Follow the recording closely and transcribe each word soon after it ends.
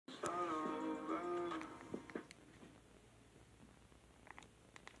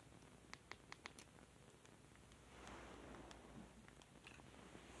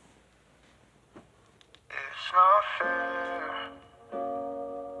not fair.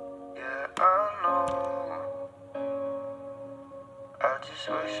 Yeah, I know. I just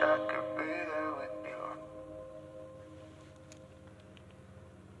wish I could be there with you.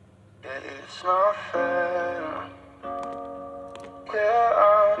 Yeah, it's not fair. Yeah,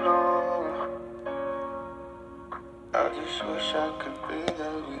 I know. I just wish I could be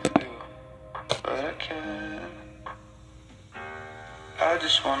there with you, but I can't. I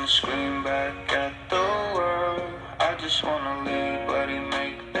just wanna scream back at the world. I just wanna leave, but it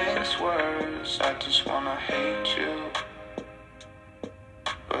make things worse. I just wanna hate you,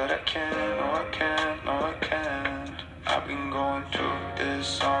 but I can't, no I can't, no I can't. I've been going through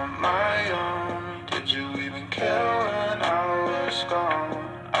this on my own. Did you even care when I was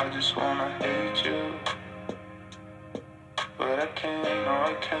gone? I just wanna hate you, but I can't, no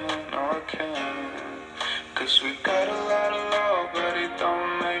I can't, no I can't. Cause we got a lot of love, but it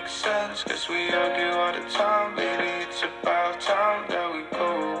don't make sense. Cause we argue all the time, baby, it's about time that we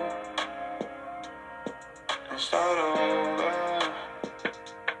go and start over.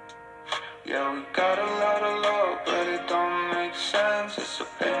 Yeah, we got a lot of love, but it don't make sense. It's a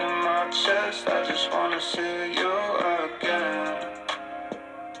pain in my chest, I just wanna see you again.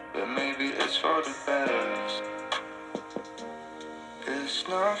 But maybe it's for the best. It's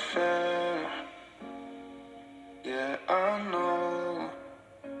not fair. Yeah, I know.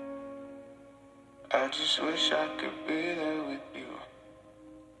 I just wish I could be there with you.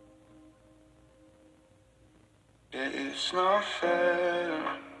 Yeah, it's not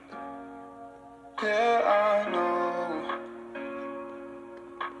fair. Yeah, I know.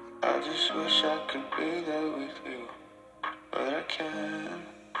 I just wish I could be there with you, but I can't.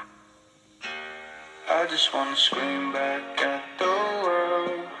 I just wanna scream back at the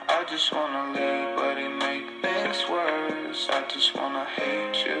world. I just wanna leave, but it make things worse. I just wanna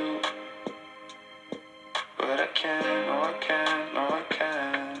hate you, but I can't, no I can't, no I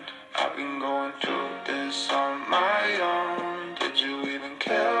can't. I've been going through this on my own. Did you even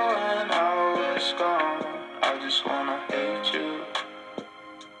care when I was gone? I just wanna hate you,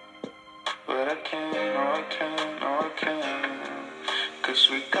 but I can't, no I can't, no I can't. Cause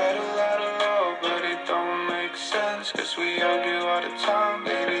we got a lot of love, but it don't make sense. Cause we argue all the time,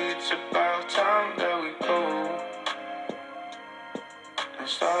 baby, it's about time that we go and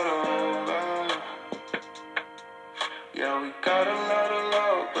start over. Yeah, we got a lot of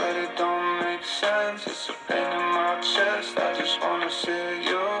love, but it don't make sense. It's a pain in my chest, I just wanna see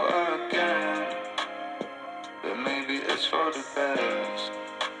you again. But maybe it's for the best.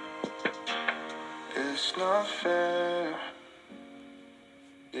 It's not fair.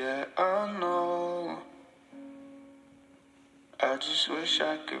 Yeah, I know. I just wish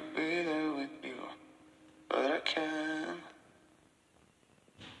I could be there with you.